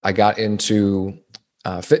I got into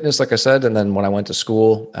fitness, like I said, and then when I went to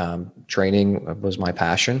school, training was my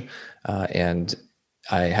passion, and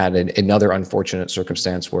I had another unfortunate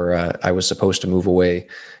circumstance where I was supposed to move away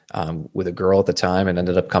with a girl at the time, and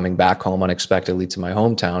ended up coming back home unexpectedly to my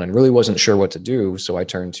hometown, and really wasn't sure what to do. So I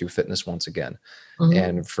turned to fitness once again.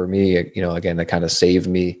 And for me, again, that kind of saved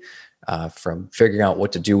me from figuring out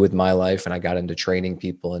what to do with my life. And I got into training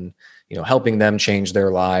people and, helping them change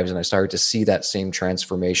their lives. And I started to see that same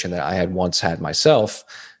transformation that I had once had myself,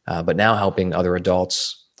 but now helping other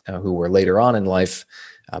adults who were later on in life,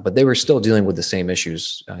 but they were still dealing with the same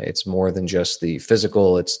issues. It's more than just the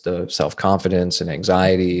physical, it's the self-confidence and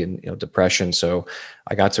anxiety and depression. So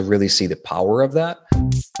I got to really see the power of that.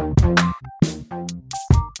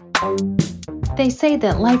 They say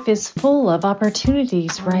that life is full of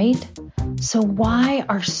opportunities, right? So why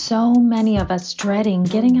are so many of us dreading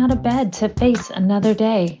getting out of bed to face another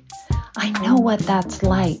day? I know what that's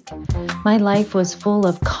like. My life was full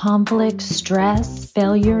of conflict, stress,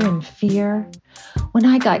 failure, and fear. When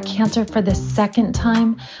I got cancer for the second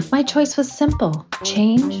time, my choice was simple: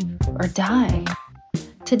 change or die.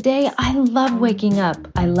 Today, I love waking up.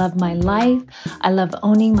 I love my life. I love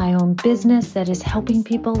owning my own business that is helping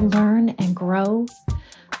people learn and grow.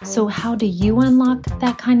 So how do you unlock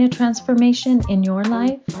that kind of transformation in your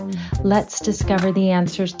life? Let's discover the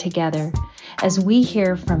answers together as we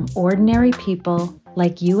hear from ordinary people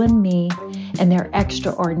like you and me and their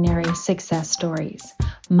extraordinary success stories.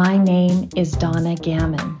 My name is Donna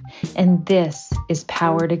Gammon, and this is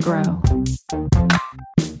Power to Grow.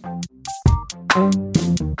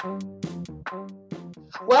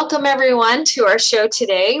 Welcome, everyone, to our show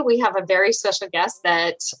today. We have a very special guest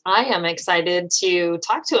that I am excited to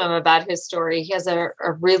talk to him about his story. He has a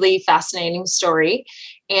really fascinating story.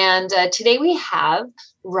 And today we have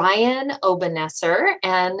Ryan Obeneser,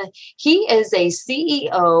 and he is a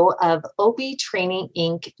CEO of OB Training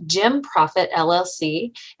Inc., Gym Profit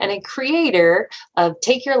LLC, and a creator of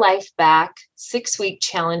Take Your Life Back 6-week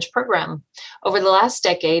challenge program. Over the last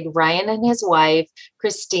decade, Ryan and his wife,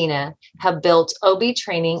 Christina, have built OB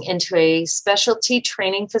Training into a specialty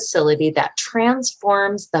training facility that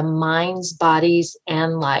transforms the minds, bodies,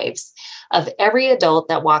 and lives of every adult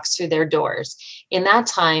that walks through their doors. In that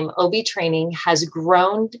time, OB Training has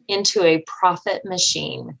grown into a profit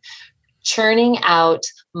machine, churning out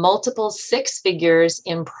multiple six figures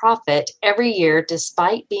in profit every year,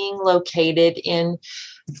 despite being located in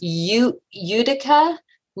Utica,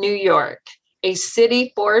 New York, a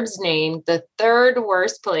city Forbes named the third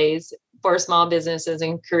worst place for small businesses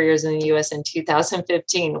and careers in the U.S. in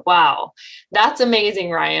 2015. Wow, that's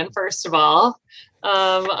amazing, Ryan, first of all.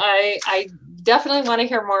 I definitely want to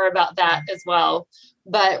hear more about that as well.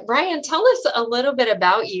 But Ryan, tell us a little bit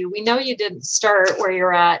about you. We know you didn't start where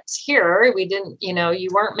you're at here. We didn't, you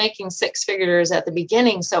weren't making six figures at the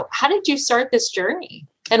beginning. So how did you start this journey?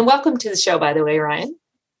 And welcome to the show, by the way, Ryan.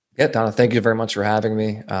 Yeah, Donna, thank you very much for having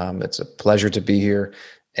me. It's a pleasure to be here.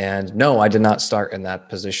 And no, I did not start in that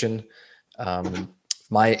position.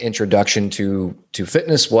 My introduction to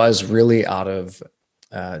fitness was really out of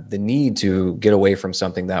the need to get away from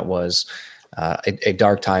something that was a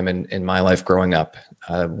dark time in my life growing up.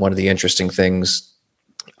 One of the interesting things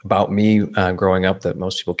about me growing up that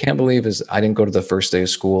most people can't believe is I didn't go to the first day of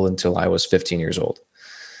school until I was 15 years old.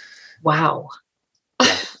 Wow.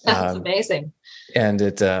 That's amazing. And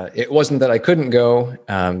it wasn't that I couldn't go.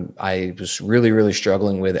 I was really, really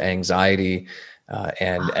struggling with anxiety.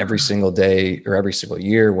 And every single day or every single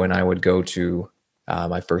year when I would go to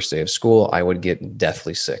my first day of school, I would get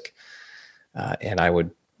deathly sick. And I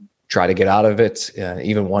would try to get out of it.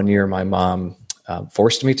 Even one year, my mom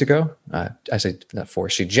forced me to go. I say not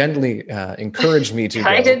forced. She gently encouraged me to go.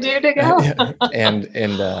 Guided you to go.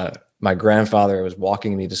 And my grandfather was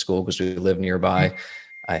walking me to school because we lived nearby.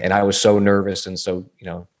 And I was so nervous and so,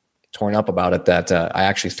 torn up about it that I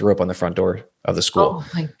actually threw up on the front door of the school. Oh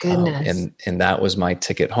my goodness. And that was my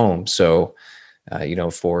ticket home. So,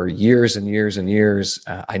 for years and years and years,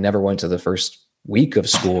 I never went to the first week of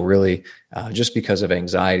school really, just because of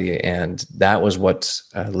anxiety. And that was what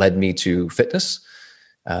led me to fitness.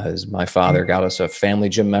 As my father got us a family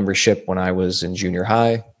gym membership when I was in junior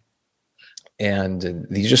high. And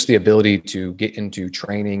just the ability to get into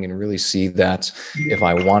training and really see that if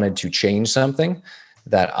I wanted to change something,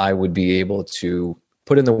 that I would be able to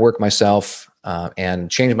put in the work myself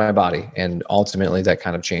and change my body. And ultimately that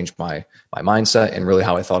kind of changed my mindset and really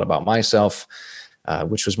how I thought about myself,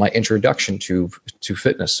 which was my introduction to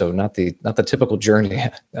fitness. So not the typical journey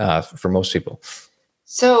for most people.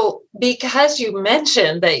 So because you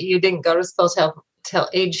mentioned that you didn't go to school till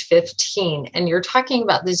age 15, and you're talking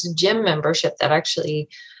about this gym membership that actually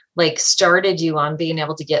like started you on being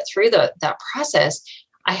able to get through that process.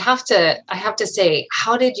 I have to say,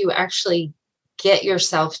 how did you actually get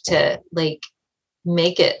yourself to like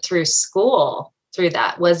make it through school through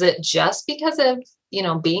that? Was it just because of,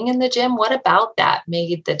 being in the gym? What about that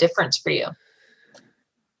made the difference for you?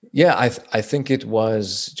 Yeah, I think it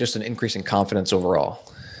was just an increase in confidence overall.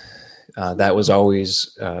 That was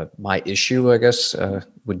always my issue, I guess,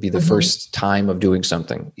 would be the first time of doing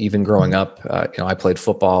something. Even growing up, I played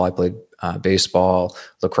football, I played baseball,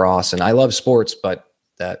 lacrosse, and I love sports, but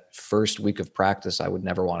that first week of practice, I would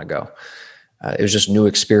never want to go. It was just new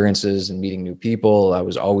experiences and meeting new people. I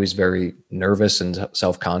was always very nervous and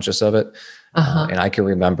self-conscious of it. And I can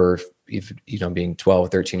remember, being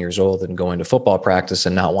 12, 13 years old and going to football practice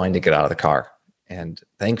and not wanting to get out of the car. And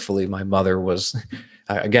thankfully, my mother was,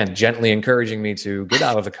 again, gently encouraging me to get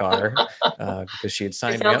out of the car because she had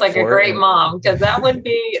signed me up for it. Sounds like a great mom, because that would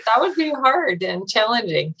be hard and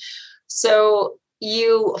challenging. So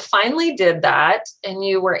you finally did that, and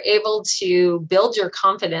you were able to build your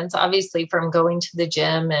confidence, obviously, from going to the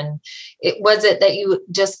gym. And was it that you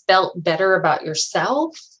just felt better about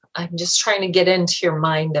yourself? I'm just trying to get into your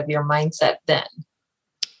mindset then.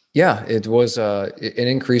 Yeah, it was an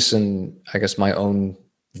increase in, I guess, my own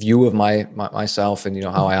view of myself and,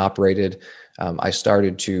 how I operated. I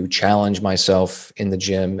started to challenge myself in the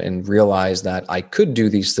gym and realize that I could do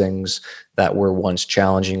these things that were once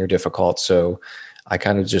challenging or difficult. So I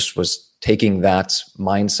kind of just was taking that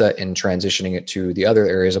mindset and transitioning it to the other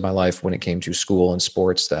areas of my life when it came to school and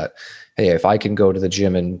sports, that, hey, if I can go to the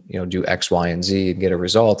gym and, do X, Y, and Z and get a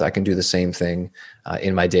result, I can do the same thing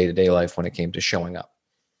in my day-to-day life when it came to showing up.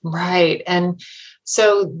 Right. And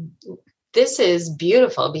so this is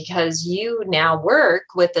beautiful because you now work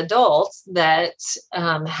with adults that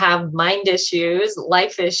have mind issues,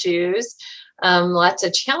 life issues, lots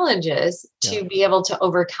of challenges to be able to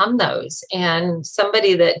overcome those. And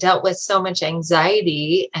somebody that dealt with so much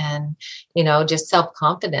anxiety and, just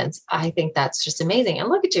self-confidence, I think that's just amazing. And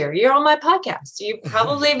look at you, you're on my podcast. You've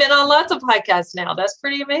probably been on lots of podcasts now. That's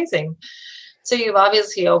pretty amazing. So you've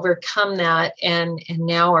obviously overcome that and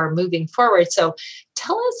now are moving forward. So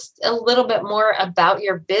tell us a little bit more about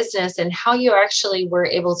your business and how you actually were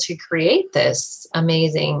able to create this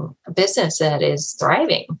amazing business that is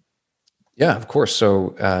thriving. Yeah, of course.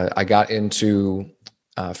 So I got into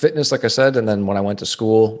fitness, like I said, and then when I went to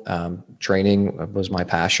school, training was my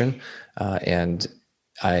passion. And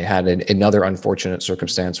I had another unfortunate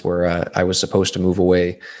circumstance where I was supposed to move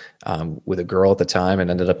away with a girl at the time and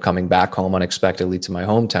ended up coming back home unexpectedly to my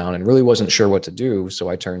hometown and really wasn't sure what to do. So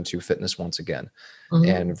I turned to fitness once again.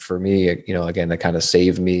 And for me, again, that kind of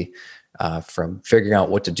saved me from figuring out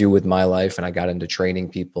what to do with my life. And I got into training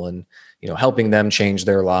people and, helping them change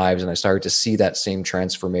their lives. And I started to see that same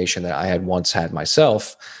transformation that I had once had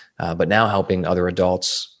myself, but now helping other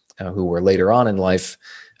adults who were later on in life,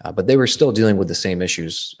 but they were still dealing with the same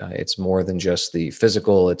issues. It's more than just the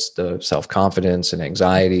physical, it's the self-confidence and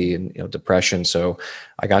anxiety and, depression. So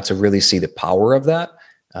I got to really see the power of that,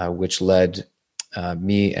 which led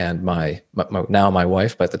me and my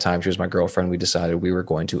wife, but at the time she was my girlfriend, we decided we were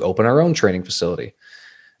going to open our own training facility.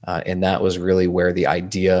 And that was really where the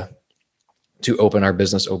idea to open our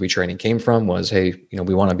business, OB Training, came from. Was, hey,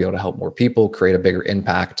 we want to be able to help more people, create a bigger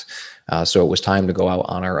impact. So it was time to go out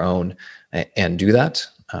on our own and do that.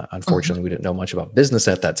 Unfortunately, we didn't know much about business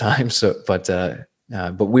at that time. So,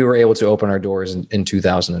 but we were able to open our doors in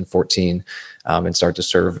 2014 and start to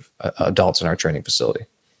serve adults in our training facility.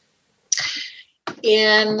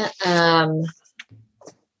 In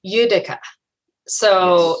Utica.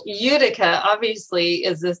 So yes. Utica obviously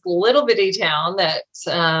is this little bitty town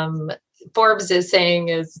that Forbes is saying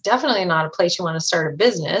is definitely not a place you want to start a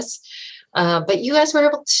business. But you guys were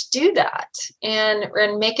able to do that and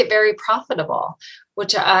make it very profitable,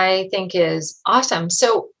 which I think is awesome.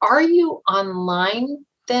 So are you online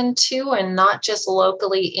then too, and not just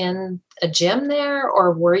locally in a gym there,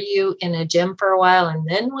 or were you in a gym for a while and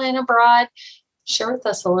then went abroad? Share with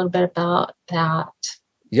us a little bit about that.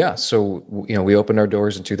 Yeah. So, we opened our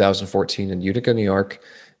doors in 2014 in Utica, New York.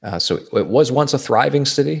 So it was once a thriving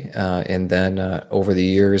city. And then over the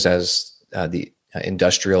years, as the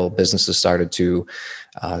industrial businesses started to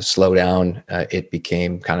slow down, it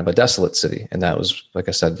became kind of a desolate city. And that was, like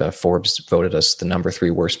I said, Forbes voted us the number 3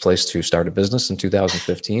 worst place to start a business in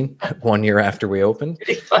 2015, 1 year after we opened.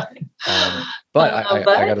 Pretty funny. But I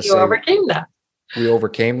got to say, overcame that. We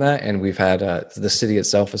overcame that, and we've had the city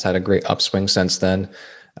itself has had a great upswing since then.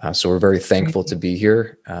 So we're very thankful to be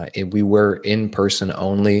here. We were in person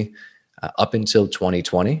only up until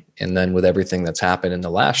 2020. And then with everything that's happened in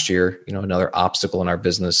the last year, another obstacle in our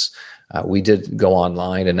business, we did go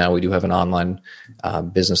online, and now we do have an online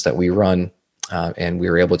business that we run. And we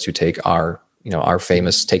were able to take our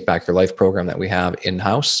famous Take Back Your Life program that we have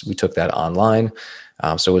in-house. We took that online.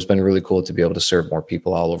 So it's been really cool to be able to serve more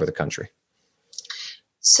people all over the country.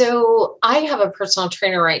 So I have a personal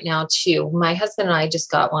trainer right now too. My husband and I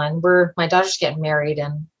just got one. My daughter's getting married.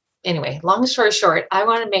 And anyway, long story short, I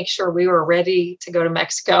want to make sure we were ready to go to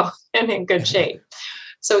Mexico and in good shape.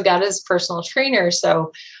 So we got his personal trainer.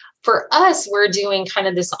 So for us, we're doing kind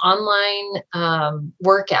of this online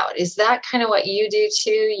workout. Is that kind of what you do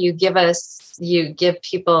too? You give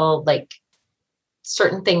people like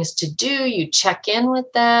certain things to do. You check in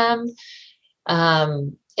with them.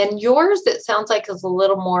 And yours, it sounds like, is a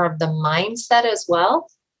little more of the mindset as well.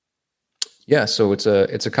 Yeah, so it's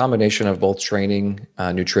a combination of both training,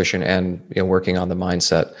 nutrition, and working on the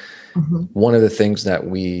mindset. Mm-hmm. One of the things that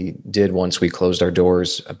we did once we closed our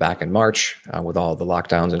doors back in March with all the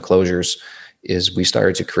lockdowns and closures is we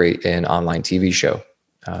started to create an online TV show.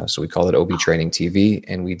 So we called it OB Training TV,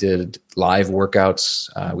 and we did live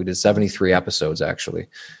workouts. We did 73 episodes actually.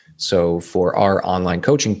 So for our online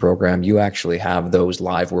coaching program, you actually have those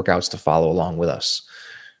live workouts to follow along with us.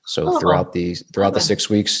 So throughout the 6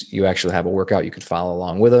 weeks, you actually have a workout you could follow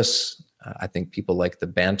along with us. I think people like the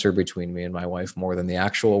banter between me and my wife more than the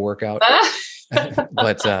actual workout.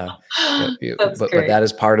 but that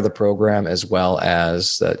is part of the program, as well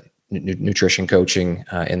as nutrition coaching.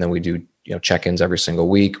 And then we do check-ins every single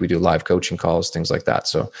week. We do live coaching calls, things like that.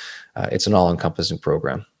 So it's an all-encompassing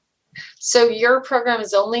program. So your program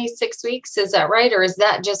is only 6 weeks, is that right? Or is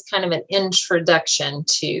that just kind of an introduction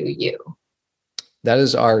to you? That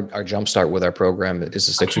is our jumpstart with our program. It's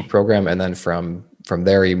a 6-week program. And then from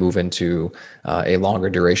there, you move into a longer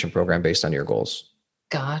duration program based on your goals.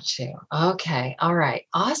 Got you. Okay. All right.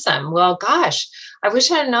 Awesome. Well, gosh, I wish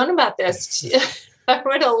I had known about this. I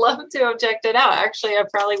would have loved to have checked it out. Actually, I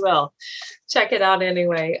probably will check it out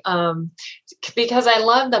anyway. Because I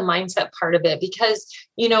love the mindset part of it, because,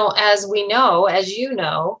 as you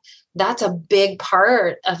know, that's a big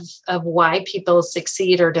part of why people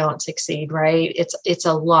succeed or don't succeed, right? It's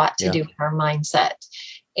a lot to do with our mindset,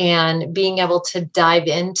 and being able to dive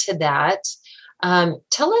into that.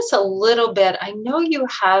 Tell us a little bit. I know you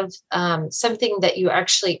have something that you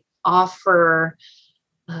actually offer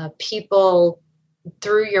people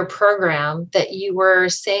through your program, that you were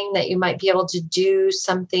saying that you might be able to do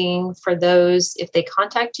something for those if they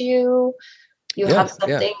contact you. You have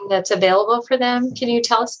something that's available for them. Can you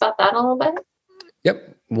tell us about that a little bit?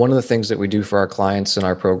 Yep. One of the things that we do for our clients in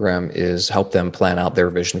our program is help them plan out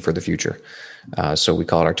their vision for the future. So we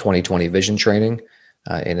call it our 2020 vision training.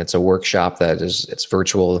 And it's a workshop it's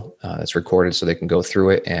virtual, it's recorded so they can go through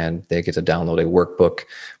it, and they get to download a workbook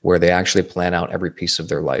where they actually plan out every piece of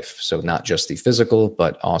their life. So not just the physical,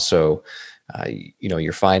 but also,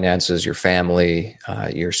 your finances, your family,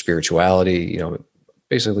 your spirituality,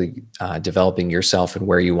 basically developing yourself and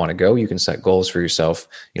where you want to go. You can set goals for yourself,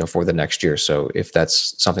 for the next year. So if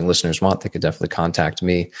that's something listeners want, they could definitely contact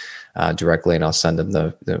me directly, and I'll send them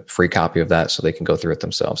the free copy of that so they can go through it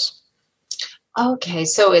themselves. Okay.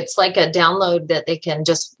 So it's like a download that they can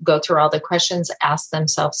just go through all the questions, ask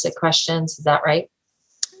themselves the questions. Is that right?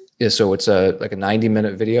 Yeah. So it's a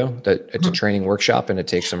 90-minute video that it's a training workshop, and it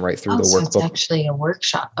takes them right through the workbook. It's actually a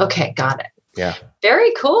workshop. Okay. Got it. Yeah.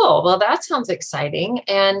 Very cool. Well, that sounds exciting.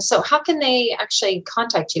 And so how can they actually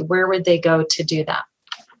contact you? Where would they go to do that?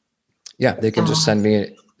 Yeah. They can just send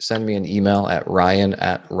me an email at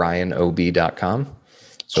ryan@ryanob.com.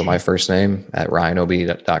 So my first name at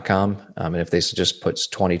ryanob.com. And if they just put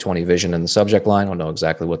 2020 vision in the subject line, I'll know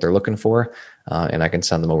exactly what they're looking for. And I can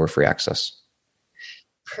send them over free access.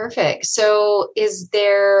 Perfect. So is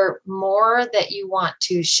there more that you want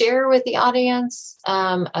to share with the audience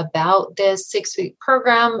about this 6-week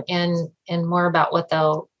program and more about what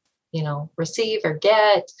they'll, receive or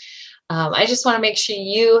get? I just want to make sure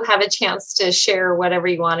you have a chance to share whatever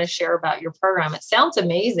you want to share about your program. It sounds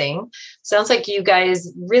amazing. Sounds like you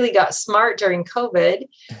guys really got smart during COVID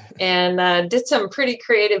and did some pretty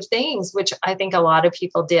creative things, which I think a lot of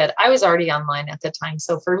people did. I was already online at the time,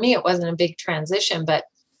 so for me, it wasn't a big transition, but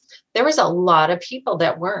there was a lot of people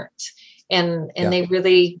that weren't, and they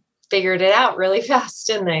really figured it out really fast,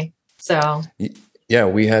 didn't they? So. Yeah,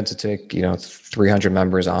 we had to take, 300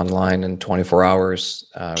 members online in 24 hours.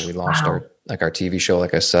 We launched our TV show,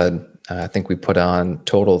 like I said. I think we put on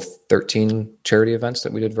total 13 charity events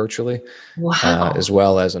that we did virtually, as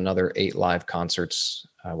well as another 8 live concerts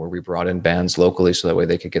where we brought in bands locally so that way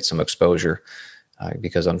they could get some exposure.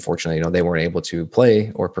 because unfortunately, they weren't able to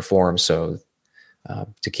play or perform. So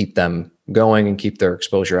to keep them going and keep their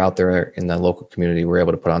exposure out there in the local community, we're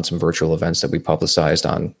able to put on some virtual events that we publicized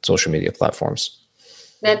on social media platforms.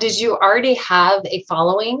 Now, did you already have a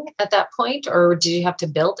following at that point, or did you have to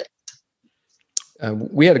build it?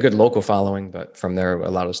 We had a good local following, but from there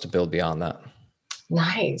allowed us to build beyond that.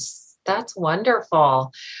 Nice. That's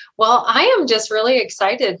wonderful. Well, I am just really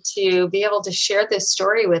excited to be able to share this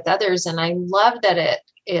story with others. And I love that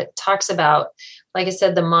it talks about, like I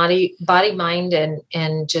said, the body, mind,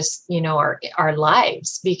 and just, our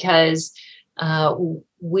lives, because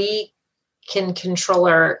we can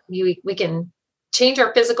control we can change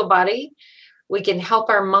our physical body. We can help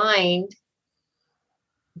our mind.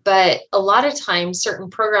 But a lot of times certain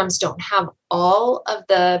programs don't have all of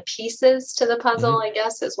the pieces to the puzzle, I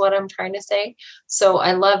guess is what I'm trying to say. So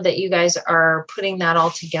I love that you guys are putting that all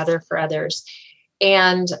together for others.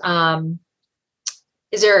 And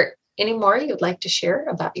is there any more you'd like to share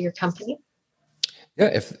about your company? Yeah,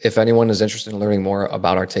 if anyone is interested in learning more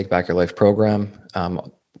about our Take Back Your Life program,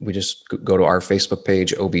 we just go to our Facebook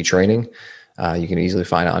page, OB Training. You can easily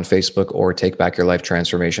find it on Facebook or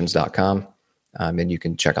takebackyurlifetransformations.com. And you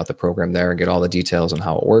can check out the program there and get all the details on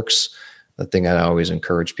how it works. The thing that I always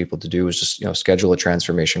encourage people to do is just, schedule a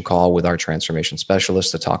transformation call with our transformation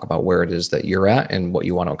specialist to talk about where it is that you're at and what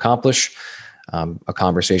you want to accomplish. A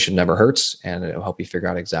conversation never hurts, and it'll help you figure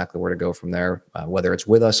out exactly where to go from there, whether it's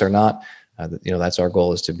with us or not. That's our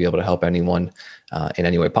goal, is to be able to help anyone in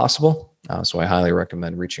any way possible. So I highly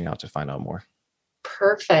recommend reaching out to find out more.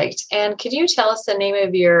 Perfect. And could you tell us the name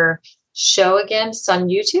of your show again? It's on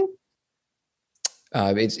YouTube?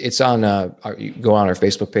 It's on, you go on our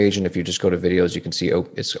Facebook page, and if you just go to videos, you can see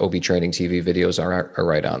it's OB Training TV. Videos are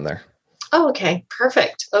right on there. Oh, okay.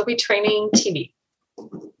 Perfect. OB Training TV.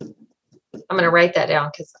 I'm going to write that down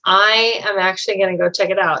because I am actually going to go check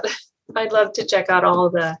it out. I'd love to check out all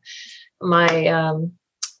of my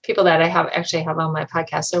people that I have on my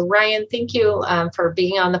podcast. So Ryan, thank you for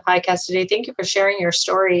being on the podcast today. Thank you for sharing your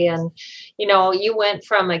story. And, you went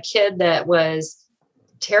from a kid that was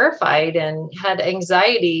terrified and had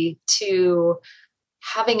anxiety to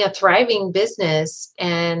having a thriving business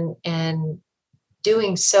and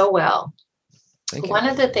doing so well. One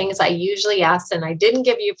of the things I usually ask, and I didn't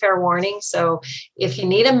give you fair warning, so if you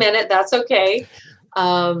need a minute, that's okay.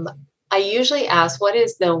 I usually ask, what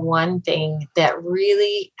is the one thing that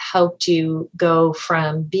really helped you go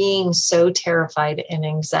from being so terrified and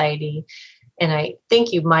anxiety? And I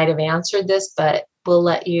think you might have answered this, but we'll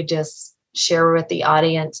let you just share with the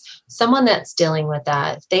audience, someone that's dealing with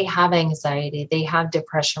that. They have anxiety, they have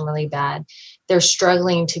depression really bad, they're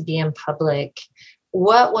struggling to be in public.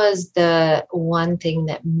 What was the one thing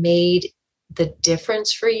that made the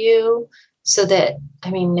difference for you? So that,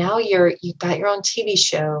 now you've got your own TV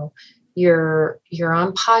show, you're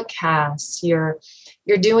on podcasts, you're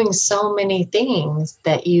doing so many things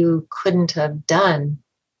that you couldn't have done,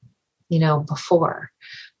 before.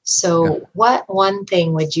 So what one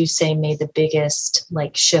thing would you say made the biggest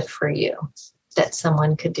shift for you that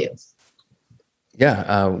someone could do?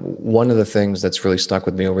 Yeah. One of the things that's really stuck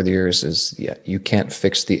with me over the years is, you can't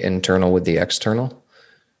fix the internal with the external.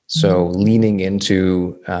 So leaning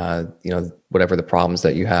into, whatever the problems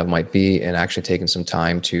that you have might be, and actually taking some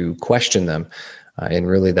time to question them. And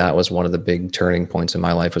really that was one of the big turning points in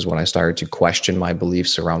my life, was when I started to question my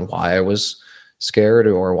beliefs around why I was scared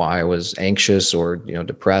or why I was anxious or,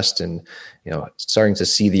 depressed, and, starting to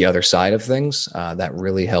see the other side of things. That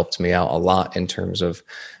really helped me out a lot in terms of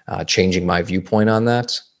changing my viewpoint on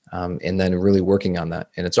that, and then really working on that.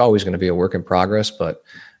 And it's always going to be a work in progress, but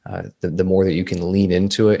the more that you can lean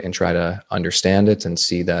into it and try to understand it and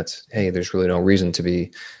see that, hey, there's really no reason to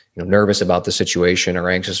be, nervous about the situation or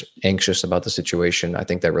anxious about the situation, I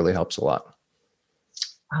think that really helps a lot.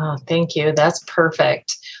 Oh, thank you. That's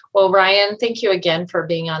perfect. Well, Ryan, thank you again for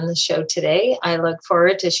being on the show today. I look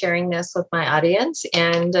forward to sharing this with my audience,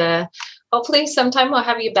 and hopefully sometime we'll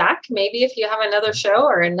have you back. Maybe if you have another show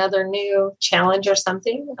or another new challenge or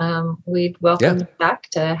something, we'd welcome you back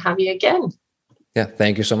to have you again. Yeah.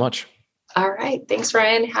 Thank you so much. All right. Thanks,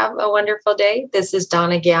 Ryan. Have a wonderful day. This is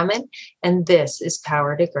Donna Gammon, and this is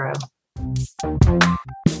Power to Grow.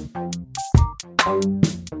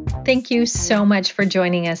 Thank you so much for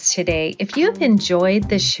joining us today. If you have enjoyed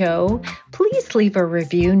the show, please leave a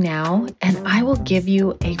review now, and I will give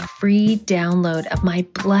you a free download of my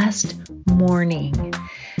Blessed Morning.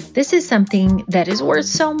 This is something that is worth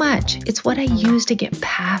so much. It's what I use to get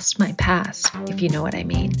past my past, if you know what I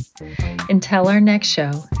mean. Until our next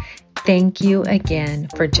show, thank you again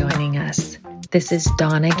for joining us. This is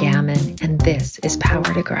Donna Gammon, and this is Power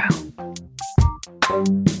to Grow.